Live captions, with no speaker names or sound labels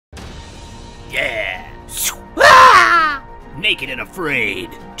Yeah! Ah! Naked and Afraid,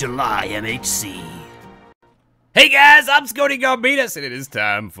 July MHC. Hey guys, I'm Scody Garbitas, and it is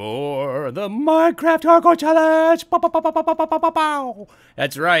time for the Minecraft Hardcore Challenge! Bow, bow, bow, bow, bow, bow, bow, bow, bow.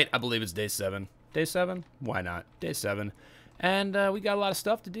 That's right, I believe it's day 7. Day 7? Why not? Day 7. And we got a lot of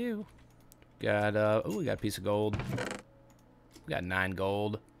stuff to do. We got a piece of gold. We got 9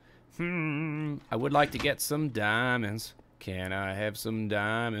 gold. I would like to get some diamonds. Can I have some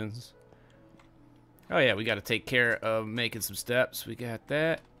diamonds? Oh yeah, we got to take care of making some steps. We got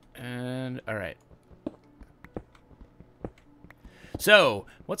that. And alright. So,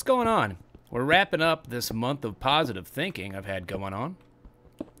 what's going on? We're wrapping up this month of positive thinking I've had going on.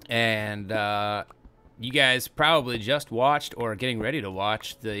 And you guys probably just watched or are getting ready to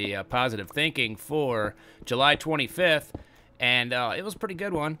watch the positive thinking for July 25th. And it was a pretty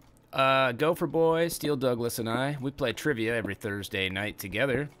good one. Gopher Boy, Steel Douglas, and I, we play trivia every Thursday night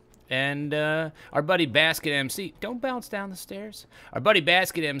together. And our buddy Basket MC, don't bounce down the stairs. Our buddy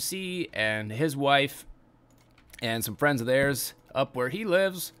Basket MC and his wife and some friends of theirs up where he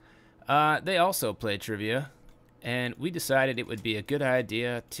lives, they also play trivia. And we decided it would be a good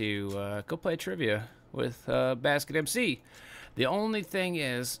idea to go play trivia with Basket MC. The only thing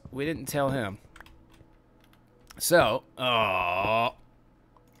is, we didn't tell him. So, I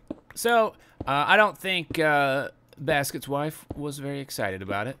don't think Basket's wife was very excited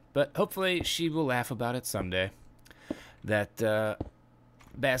about it, but hopefully she will laugh about it someday. That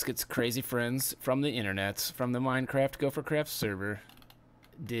Basket's crazy friends from the internets, from the Minecraft Gophercraft server,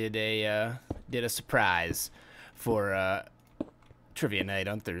 did a surprise for trivia night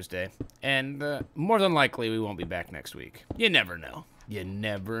on Thursday, and more than likely we won't be back next week. You never know. You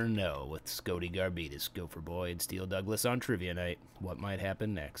never know with Scody Garbitas, Gopher Boy, and Steel Douglas on trivia night what might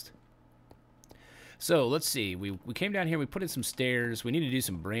happen next. So, let's see. We came down here, we put in some stairs. We need to do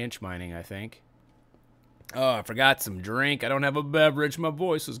some branch mining, I think. Oh, I forgot some drink. I don't have a beverage. My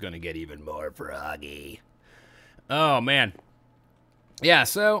voice is going to get even more froggy. Oh, man. Yeah,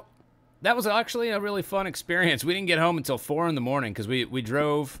 so that was actually a really fun experience. We didn't get home until 4 in the morning because we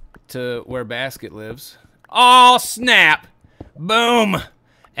drove to where Basket lives. Oh, snap! Boom!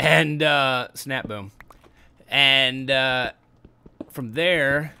 And, snap boom. And, from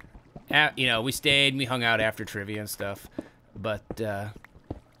there, you know, we stayed and we hung out after trivia and stuff. But,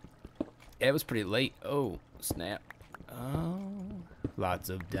 it was pretty late. Oh, snap. Oh, lots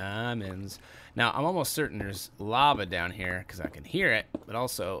of diamonds. Now, I'm almost certain there's lava down here because I can hear it. But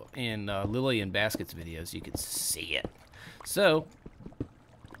also, in Lily and Basket's videos, you can see it. So,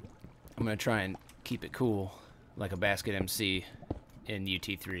 I'm going to try and keep it cool like a Basket MC in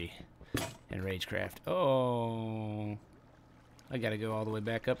UT3 and Ragecraft. Oh, I got to go all the way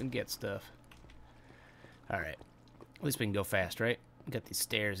back up and get stuff. All right. At least we can go fast, right? Got these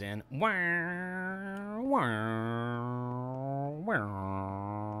stairs in.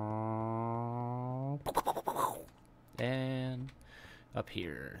 And up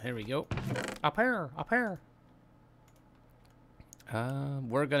here. There we go. Up here. Up here.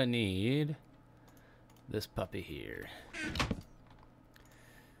 We're going to need this puppy here.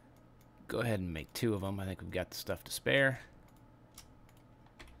 Go ahead and make 2 of them. I think we've got the stuff to spare.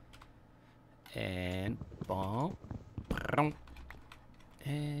 And bomb.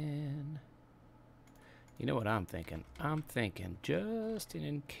 And you know what I'm thinking? I'm thinking just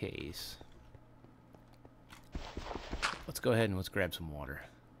in case. Let's go ahead and let's grab some water.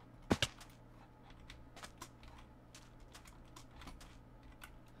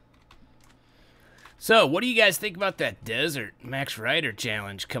 So, what do you guys think about that Desert Max Rider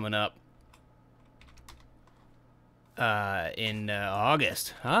challenge coming up in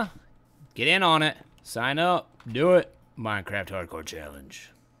August? Huh? Get in on it. Sign up. Do it. Minecraft Hardcore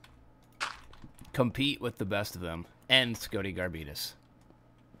Challenge. Compete with the best of them. And Scody Garbitas.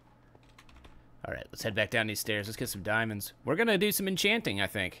 Alright, let's head back down these stairs. Let's get some diamonds. We're going to do some enchanting, I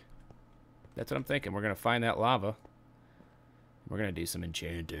think. That's what I'm thinking. We're going to find that lava. We're going to do some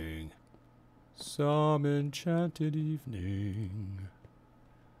enchanting. Some enchanted evening.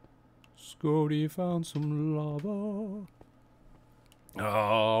 Scody found some lava.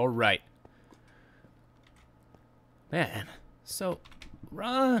 Alright. Man, so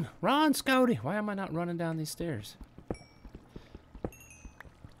run, Scody. Why am I not running down these stairs?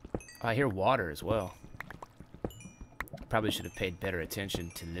 I hear water as well. Probably should have paid better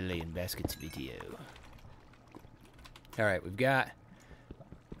attention to Lily and Basket's video. All right, we've got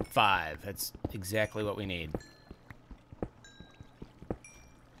 5. That's exactly what we need.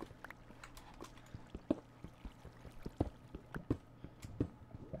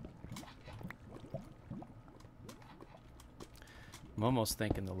 I'm almost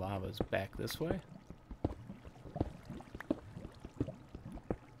thinking the lava's back this way.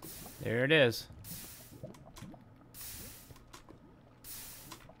 There it is.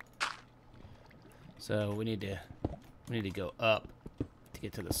 So we need to go up to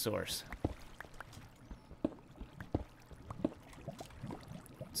get to the source.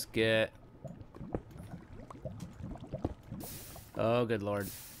 Let's get. Oh, good lord!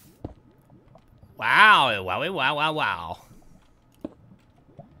 Wow! Wowie! Wow! Wow! Wow!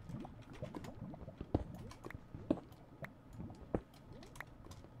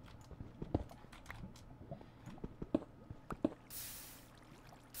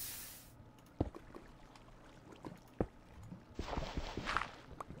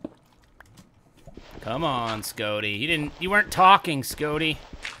 Come on, Scody. You weren't talking, Scody.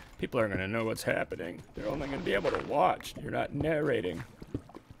 People aren't gonna know what's happening. They're only gonna be able to watch. You're not narrating.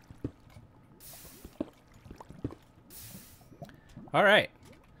 All right.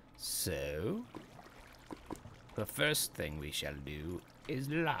 So, the first thing we shall do is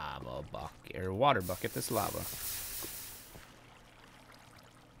lava bucket or water bucket this lava.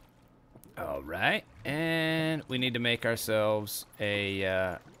 All right, and we need to make ourselves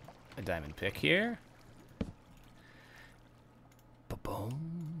a diamond pick here. Ba-boom.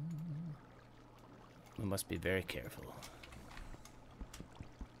 We must be very careful.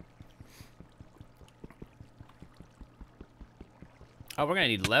 Oh, we're gonna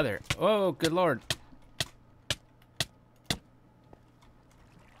need leather. Oh, good lord.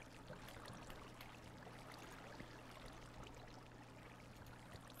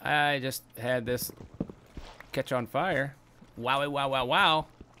 I just had this catch on fire. Wowie, wow, wow, wow.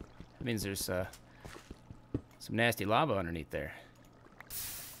 That means there's some nasty lava underneath there.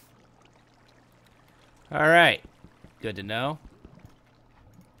 All right, good to know.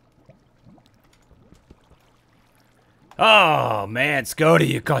 Oh, man, Scody,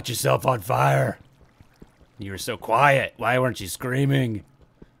 you caught yourself on fire. You were so quiet. Why weren't you screaming?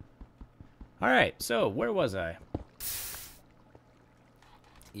 All right, so where was I?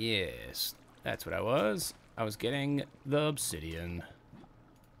 Yes, that's what I was. I was getting the obsidian.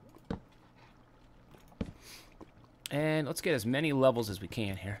 And let's get as many levels as we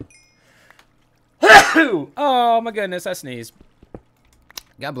can here. Oh, my goodness, I sneezed.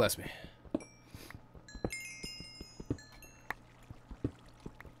 God bless me.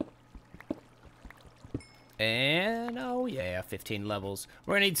 And, oh yeah, 15 levels.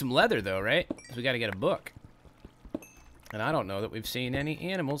 We're gonna need some leather though, right? Because we gotta get a book. And I don't know that we've seen any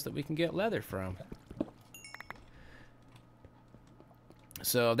animals that we can get leather from.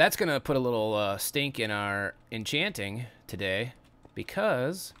 So that's gonna put a little stink in our enchanting today,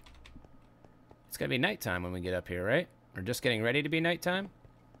 because it's gonna be nighttime when we get up here, right? We're just getting ready to be nighttime.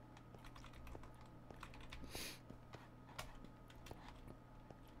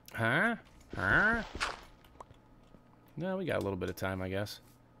 Huh? Huh? No, we got a little bit of time, I guess.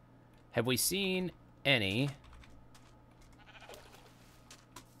 Have we seen any?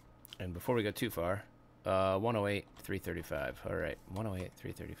 And before we go too far, 108, 335. All right, 108,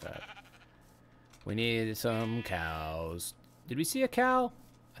 335. We need some cows. Did we see a cow?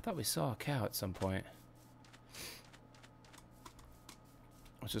 I thought we saw a cow at some point.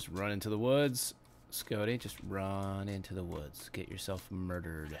 Let's just run into the woods. Scody, just run into the woods. Get yourself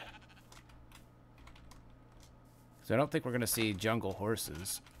murdered. So I don't think we're going to see jungle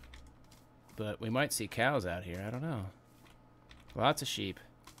horses. But we might see cows out here. I don't know. Lots of sheep.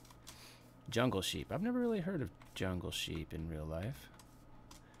 Jungle sheep. I've never really heard of jungle sheep in real life.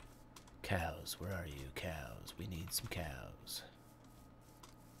 Cows. Where are you? Cows. We need some cows.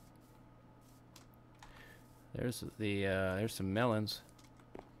 There's some melons.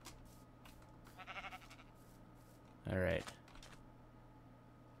 All right.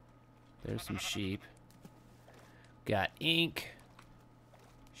 There's some sheep. Got ink.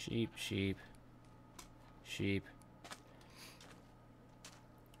 Sheep, sheep, sheep.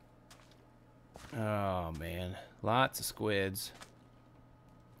 Oh, man. Lots of squids.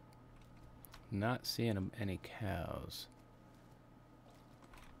 Not seeing any cows.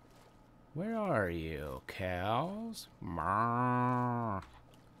 Where are you, cows? Come on.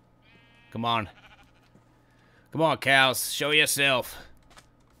 Come on, cows. Show yourself.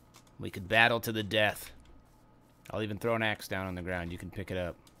 We could battle to the death. I'll even throw an axe down on the ground. You can pick it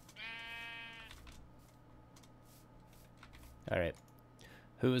up. Alright.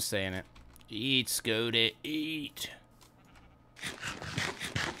 Who was saying it? Eat, Scody, eat.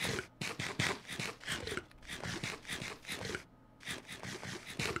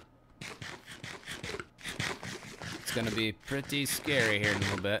 It's gonna be pretty scary here in a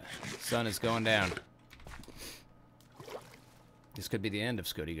little bit. Sun is going down. This could be the end of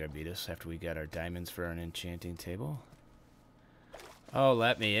Scody Garbitas after we got our diamonds for an enchanting table. Oh,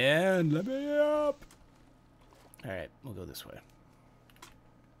 let me in. Let me up. All right, we'll go this way.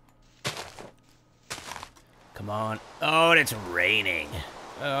 Come on. Oh, and it's raining.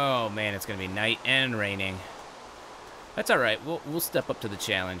 Oh, man, it's going to be night and raining. That's all right. We'll step up to the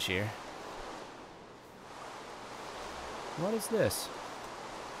challenge here. What is this?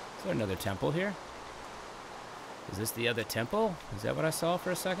 Is there another temple here? Is this the other temple? Is that what I saw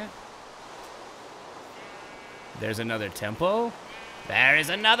for a second? There's another temple? There is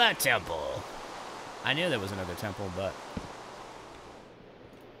another temple! I knew there was another temple, but...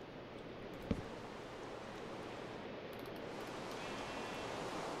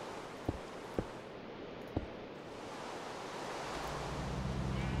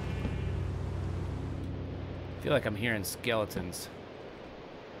 I feel like I'm hearing skeletons.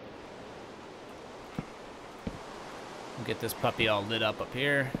 We'll get this puppy all lit up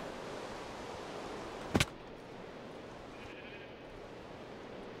here.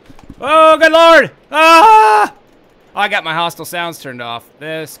 Oh, good lord! Ah! Oh, I got my hostile sounds turned off.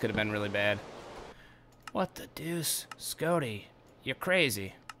 This could have been really bad. What the deuce? Scody, you're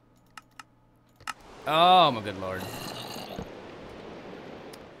crazy. Oh, my good lord.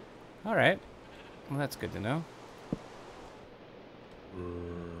 All right. Well, that's good to know.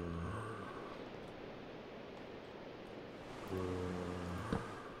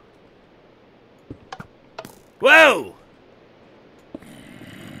 Whoa!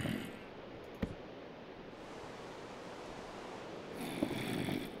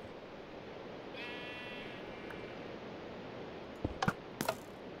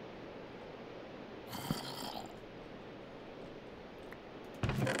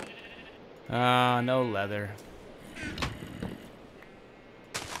 No leather.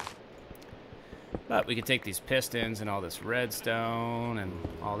 But we could take these pistons and all this redstone and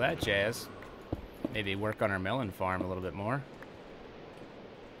all that jazz. Maybe work on our melon farm a little bit more.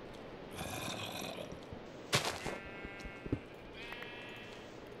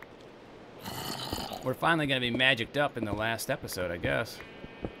 We're finally going to be magicked up in the last episode, I guess.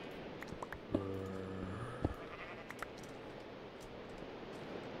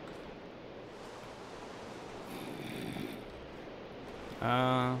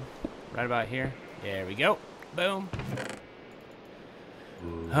 Right about here. There we go. Boom.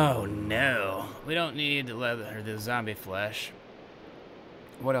 Oh no. We don't need the leather or the zombie flesh.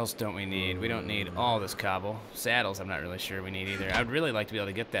 What else don't we need? We don't need all this cobble. Saddles, I'm not really sure we need either. I'd really like to be able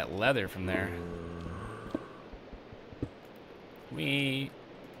to get that leather from there. We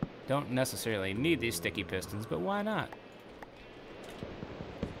don't necessarily need these sticky pistons, but why not?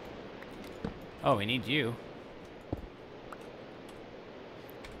 Oh, we need you.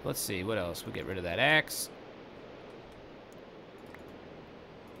 Let's see, what else? We'll get rid of that axe.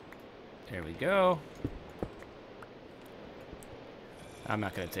 There we go. I'm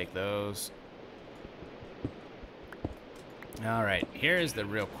not going to take those. All right, here's the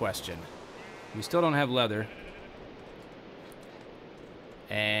real question. We still don't have leather.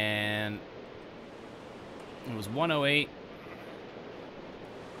 And it was 108.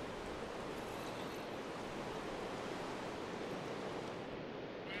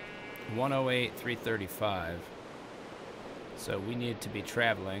 $108,335. So we need to be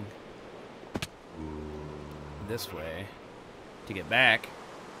traveling this way to get back.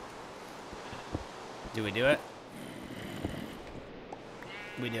 Do we do it?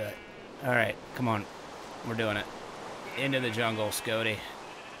 We do it. All right, come on. We're doing it. Into the jungle, Scody.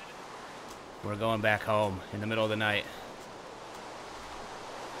 We're going back home in the middle of the night.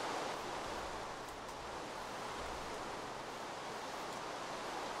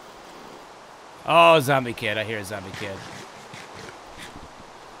 Oh, zombie kid. I hear a zombie kid.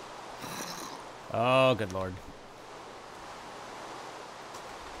 Oh, good lord.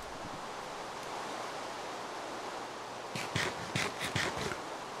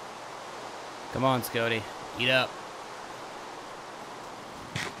 Come on, Scody. Eat up.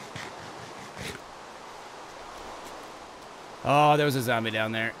 Oh, there was a zombie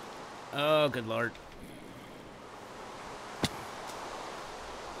down there. Oh, good lord.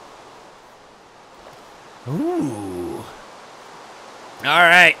 Ooh.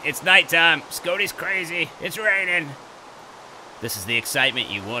 Alright, it's nighttime. Scody's crazy. It's raining. This is the excitement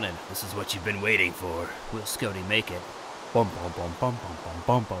you wanted. This is what you've been waiting for. Will Scody make it? Bum bum bum bum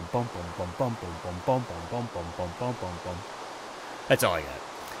bum bum bum bum bum bum bum bum bum bum bum bum bum bum bum bum. That's all I got.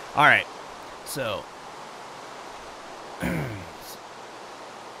 Alright. So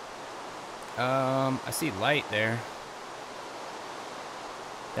I see light there.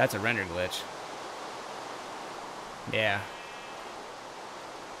 That's a render glitch. Yeah.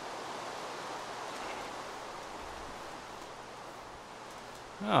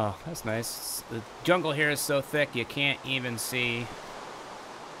 Oh, that's nice. The jungle here is so thick you can't even see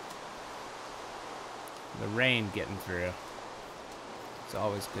the rain getting through. It's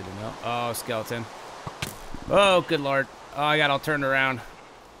always good to know. Oh, skeleton. Oh, good lord. Oh, I got all turned around.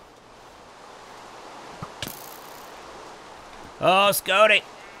 Oh, Scotty.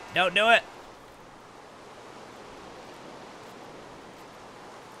 Don't do it.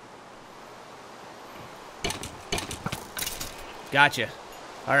 Gotcha.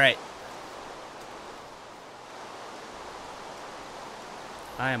 All right.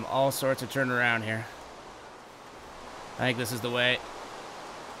 I am all sorts of turned around here. I think this is the way.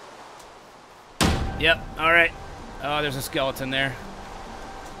 Yep, all right. Oh, there's a skeleton there.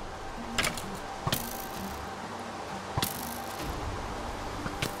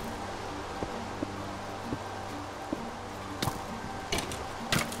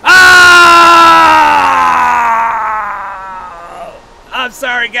 Ah! I'm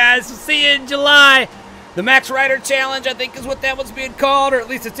sorry, guys. We'll see you in July. The Max Rider Challenge, I think, is what that one's being called, or at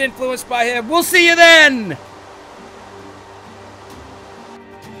least it's influenced by him. We'll see you then.